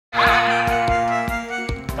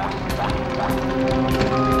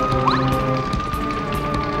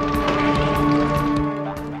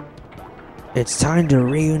It's time to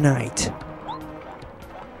reunite.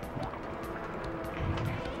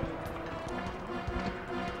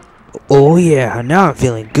 Oh yeah, now I'm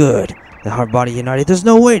feeling good. The hard body united, there's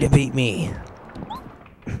no way to beat me.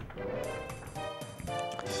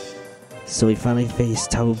 So we finally face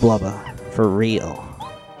Tubba Blubba for real.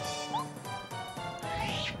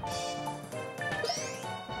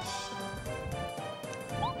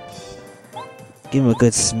 Give him a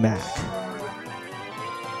good smack.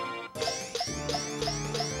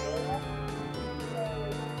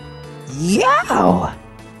 Yow!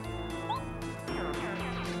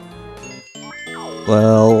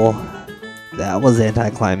 Well, that was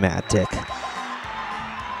anticlimactic.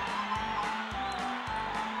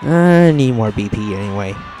 I need more BP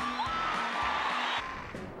anyway.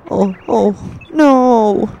 Oh,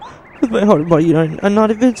 no! With my heart and body, I'm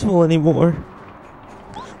not invincible anymore.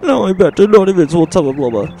 No, I bet you're not invincible, Tubba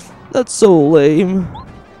Blubba. That's so lame.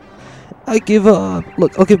 I give up.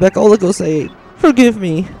 Look, I'll give back all the Ghost I ate. Forgive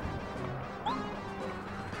me.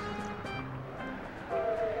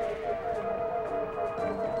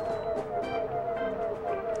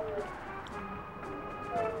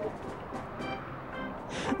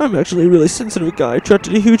 I'm actually a really sensitive guy trapped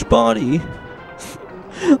in a huge body.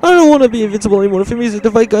 I don't want to be invincible anymore if it means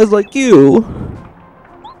to fight guys like you.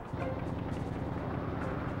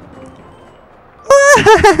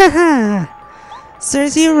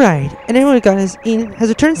 Sirs, you're right, and everyone who got has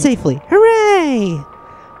returned safely. Hooray!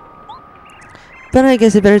 But I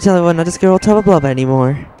guess I better tell everyone not to scare old Tubba Blubba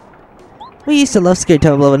anymore. We used to love scaring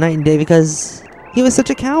Tubba Blubba night and day because he was such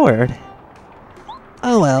a coward.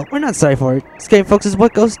 Oh well, we're not sorry for it. Scaring folks is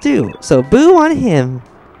what ghosts do, so boo on him.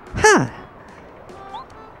 Ha!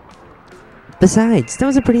 Besides, that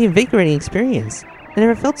was a pretty invigorating experience. I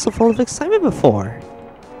never felt so full of excitement before.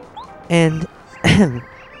 And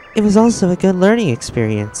it was also a good learning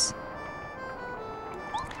experience.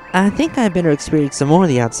 I think I better experience some more of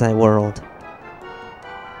the outside world.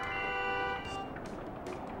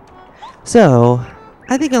 So,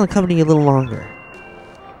 I think I'll accompany you a little longer.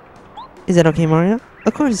 Is that okay, Mario?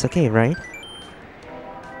 Of course it's okay, right?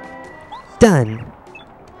 Done.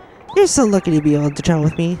 You're so lucky to be able to travel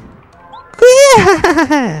with me.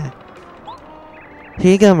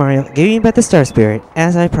 Here you go, Mario. Give me back the Star Spirit,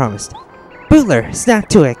 as I promised. Bootler, snap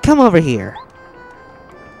to it. Come over here.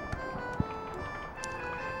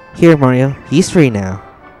 Here, Mario. He's free now.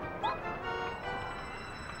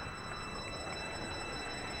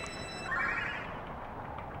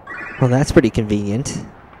 Well, that's pretty convenient.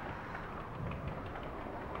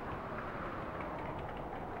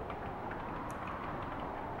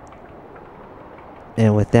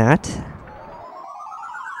 And with that,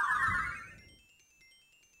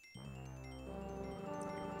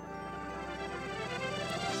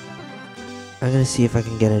 I'm gonna see if I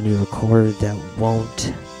can get a new recorder that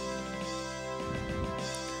won't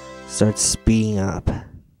start speeding up.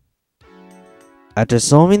 After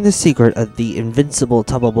solving the secret of the invincible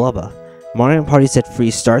Tubba Blubba, Mario and Party set free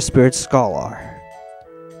Star Spirit Skolar.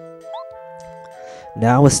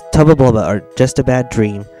 Now with Tubba Blubba are just a bad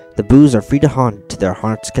dream, the boos are free to haunt to their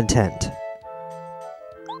heart's content.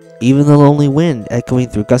 Even the lonely wind echoing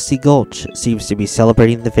through Gusty Gulch seems to be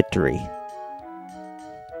celebrating the victory.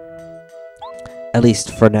 At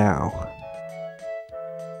least for now.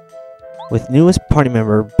 With newest party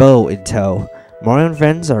member Bo in tow, Mario and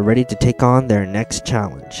friends are ready to take on their next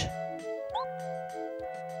challenge.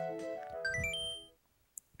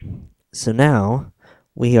 So now,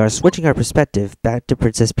 we are switching our perspective back to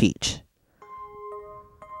Princess Peach.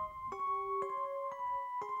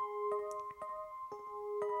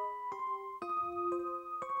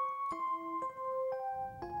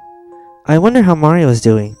 I wonder how Mario is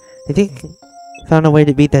doing. Do you think he found a way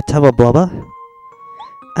to beat that Tubba Blubba?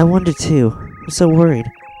 I wonder too. I'm so worried.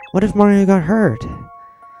 What if Mario got hurt?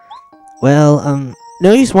 Well,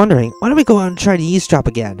 no use wondering. Why don't we go out and try to eavesdrop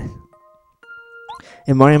again?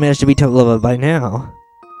 If Mario managed to beat Tubba Blubba by now,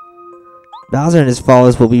 Bowser and his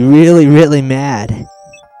followers will be really mad.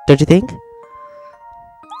 Don't you think?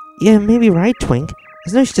 Yeah, maybe right, Twink.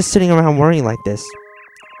 There's no use just sitting around worrying like this.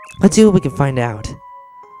 Let's see what we can find out.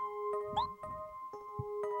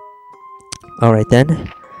 Alright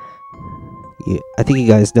then. I think you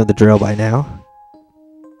guys know the drill by now.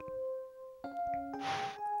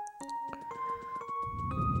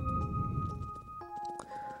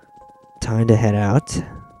 Time to head out.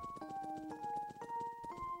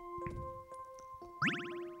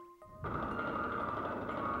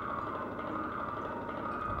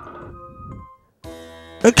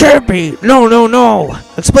 It can't be! No!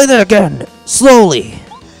 Explain that again! Slowly!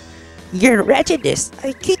 Your wretchedness,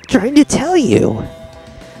 I keep trying to tell you.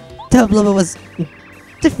 Tubblova was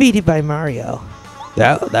defeated by Mario.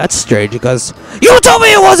 That's strange because you told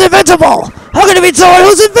me it was invincible! How can it be someone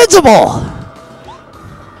who's invincible?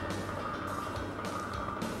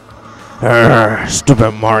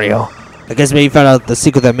 Stupid Mario. I guess maybe he found out the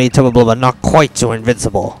secret that made Tubblova not quite so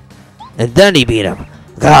invincible. And then he beat him.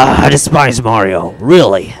 God, I despise Mario.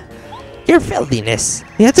 Really. Your filthiness.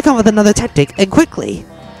 We have to come up with another tactic, and quickly.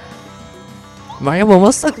 Mario will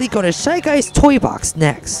most likely go to Shy Guy's toy box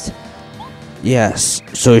next. Yes,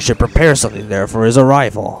 so he should prepare something there for his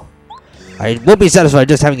arrival. I won't be satisfied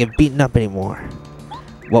just having him beaten up anymore.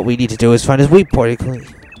 What we need to do is find his weak point.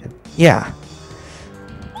 Yeah.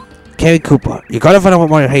 Kerry Koopa, you gotta find out what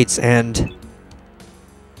Mario hates and...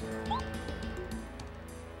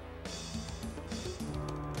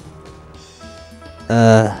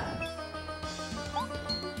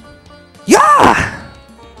 Yeah!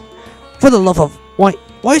 For the love of... Why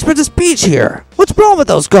is Princess Peach here? What's wrong with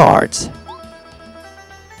those guards?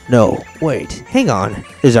 No, wait, hang on.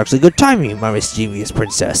 This is actually good timing, my mischievous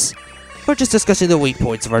princess. We're just discussing the weak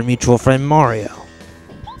points of our mutual friend Mario.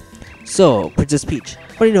 So, Princess Peach,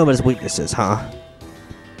 what do you know about his weaknesses, huh?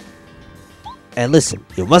 And listen,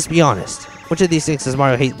 you must be honest. Which of these things does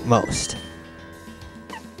Mario hate most?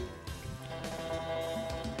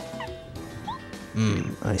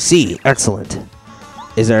 I see. Excellent.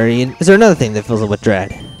 Is there another thing that fills him with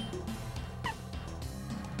dread?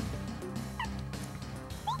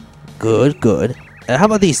 Good. How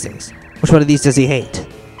about these things? Which one of these does he hate?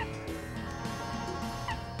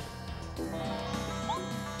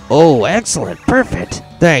 Oh, excellent. Perfect.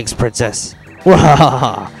 Thanks, princess.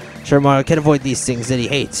 Wahaha. Sure, Mario can't avoid these things that he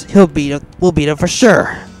hates. We'll beat him for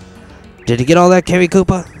sure. Did you get all that, Kerry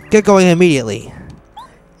Koopa? Get going immediately.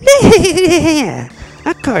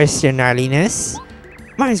 Of course, your gnarliness.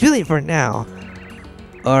 Mario's really for now.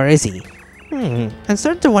 Or is he? I'm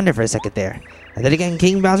starting to wonder for a second there. And then again,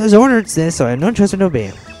 King Bowser's ordered this, so I have no choice but to obey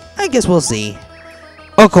him. I guess we'll see.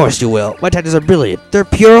 Of course you will. My tactics are brilliant. They're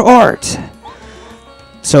pure art.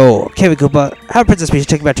 So, Kerry Koopa, have Princess Peach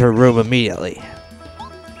take him back to her room immediately.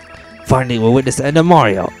 Finally, we'll witness the end of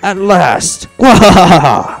Mario. At last.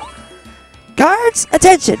 Wahahaha! Guards,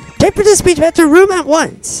 attention! Take Princess Peach back to her room at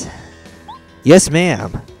once. Yes,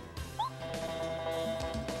 ma'am.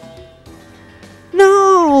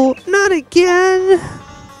 No, not again.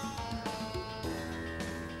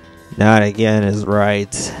 Not again is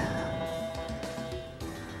right.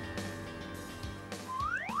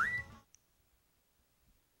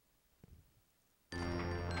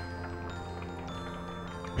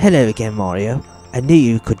 Hello again, Mario. I knew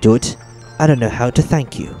you could do it. I don't know how to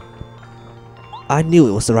thank you. I knew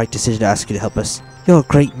it was the right decision to ask you to help us. You're a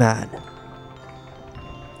great man.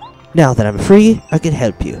 Now that I'm free, I can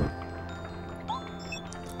help you.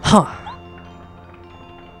 Huh.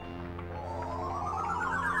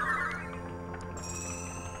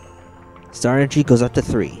 Star energy goes up to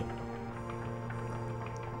 3.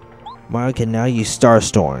 Mario can now use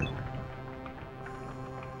Starstorm.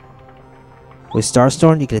 With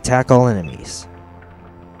Starstorm, you can attack all enemies.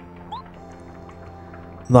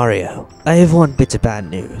 Mario, I have one bit of bad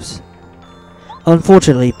news.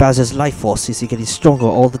 Unfortunately, Bowser's life force seems to be getting stronger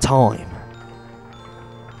all the time.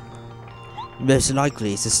 Most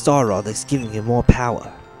likely, it's the Star Rod that's giving him more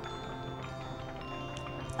power.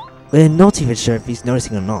 We're not even sure if he's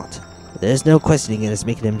noticing or not. There's no questioning it is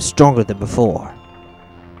making him stronger than before.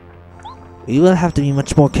 We will have to be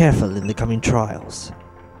much more careful in the coming trials.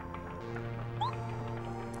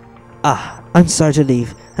 Ah, I'm sorry to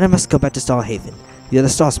leave, and I must go back to Star Haven. The other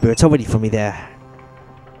Star Spirits are waiting for me there.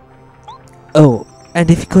 Oh, and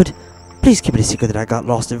if you could, please keep it a secret that I got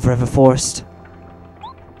lost in Forever Forest.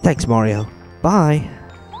 Thanks, Mario. Bye.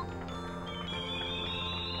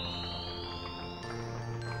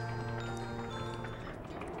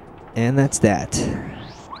 And that's that.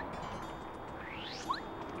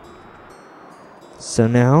 So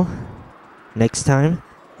now, next time,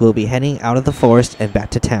 we'll be heading out of the forest and back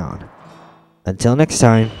to town. Until next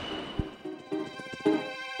time.